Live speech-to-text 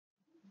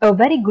A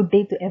very good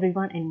day to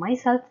everyone and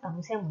myself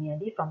Tanussia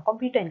Muniandy from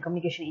Computer and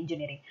Communication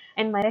Engineering,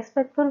 and my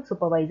respectful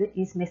supervisor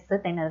is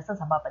Mr. Tanussia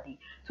Sabapathy.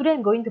 Today I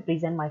am going to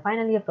present my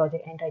final year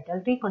project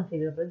entitled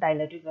Reconfigurable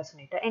Dielectric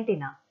Resonator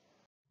Antenna.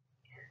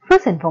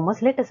 First and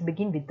foremost, let us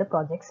begin with the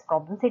project's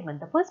problem statement.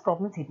 The first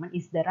problem statement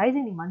is the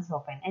rising demands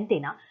of an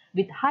antenna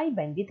with high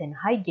bandwidth and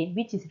high gain,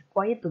 which is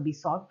required to be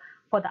solved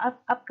for the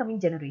upcoming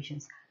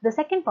generations. The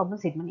second problem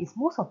statement is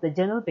most of the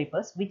journal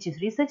papers, which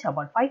is research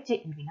about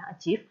 5G antenna,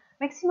 achieve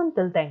maximum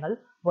tilt angle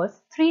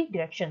was 3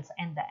 directions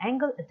and the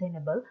angle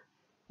attainable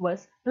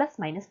was plus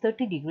minus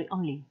 30 degree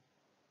only.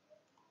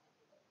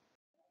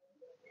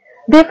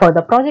 Therefore,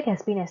 the project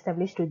has been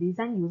established to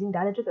design using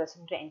dielectric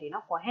resonator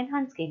antenna for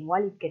enhanced gain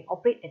while it can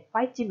operate at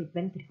 5G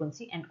mid-band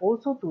frequency and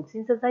also to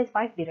synthesize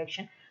 5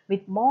 direction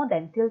with more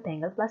than tilt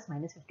angle plus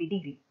minus 50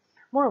 degree.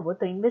 Moreover,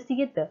 to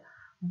investigate the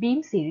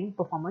beam steering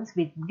performance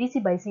with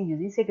DC biasing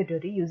using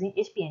secretary using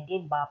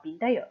HPND and bar pin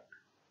diode.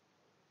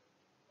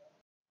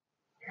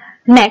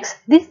 Next,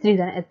 this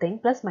design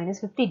attained plus minus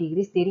 50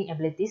 degree steering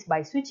abilities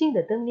by switching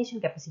the termination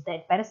capacitor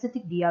at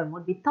parasitic DR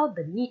mode without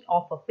the need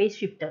of a phase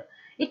shifter.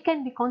 It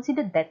can be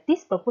considered that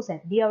this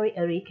proposed DRA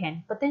array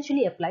can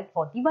potentially apply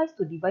for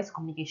device-to-device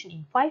communication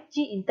in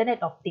 5G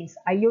Internet of Things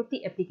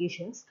IoT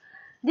applications.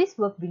 This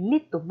work will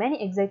lead to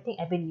many exciting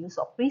avenues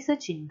of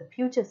research in the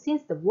future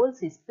since the world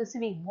is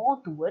pursuing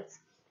more towards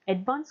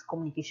advanced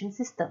communication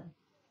systems.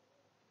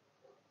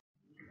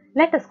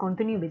 Let us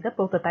continue with the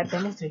prototype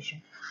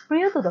demonstration.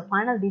 Prior to the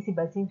final DC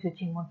biasing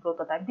switching mode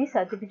prototype, this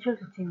artificial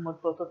switching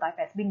mode prototype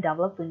has been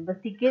developed to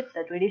investigate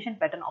the radiation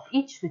pattern of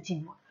each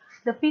switching mode.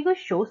 The figure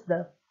shows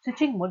the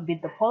switching mode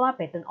with the polar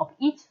pattern of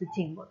each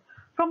switching mode.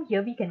 From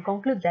here, we can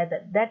conclude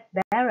that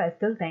there is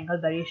tilt angle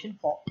variation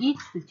for each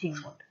switching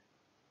mode.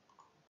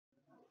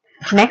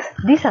 Next,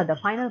 these are the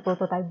final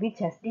prototype which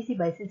has DC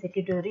biasing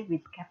circuitry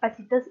with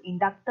capacitors,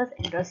 inductors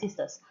and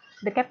resistors.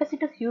 The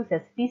capacitors used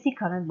as DC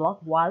current block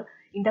while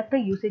inductor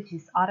usage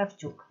is RF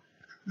choke.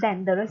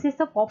 Then the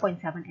resistor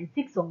 4.7 and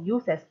 6 ohm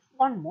used as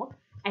on mode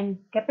and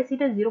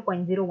capacitor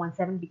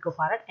 0.017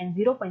 picofarad and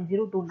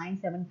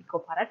 0.0297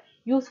 picofarad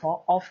used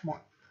for off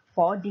mode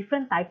for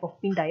different type of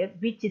pin diode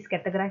which is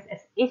categorized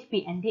as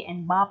HPND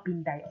and bar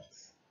pin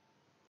diodes.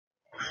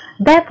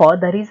 Therefore,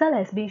 the result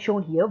has been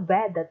shown here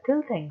where the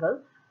tilt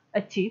angle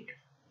achieved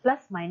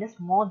plus minus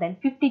more than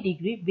 50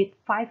 degree with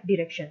 5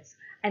 directions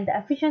and the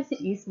efficiency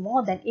is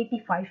more than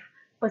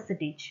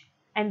 85%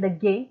 and the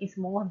gain is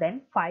more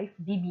than 5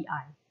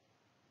 dBi.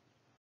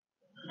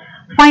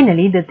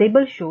 Finally, the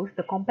table shows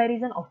the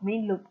comparison of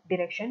main loop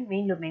direction,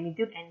 main loop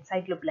magnitude and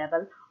side loop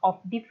level of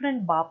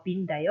different bar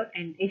pin diode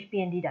and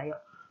HPND diode.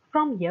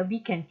 From here,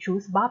 we can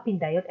choose bar pin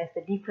diode as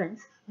the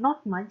difference,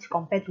 not much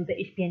compared to the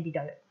HPND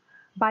diode.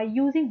 By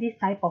using this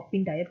type of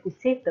pin diode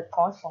could save the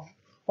cost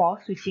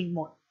for switching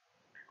mode.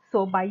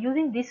 So by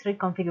using this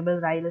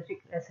reconfigurable dielectric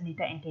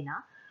resonator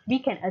antenna, we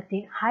can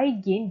attain high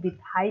gain with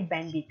high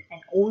bandwidth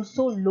and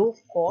also low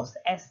cost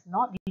as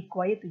not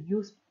required to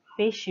use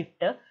phase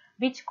shifter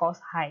which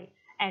costs high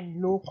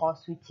and low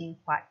cost switching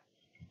part.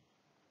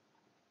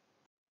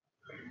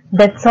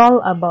 That's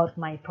all about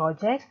my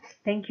project.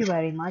 Thank you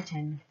very much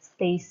and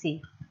stay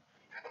safe.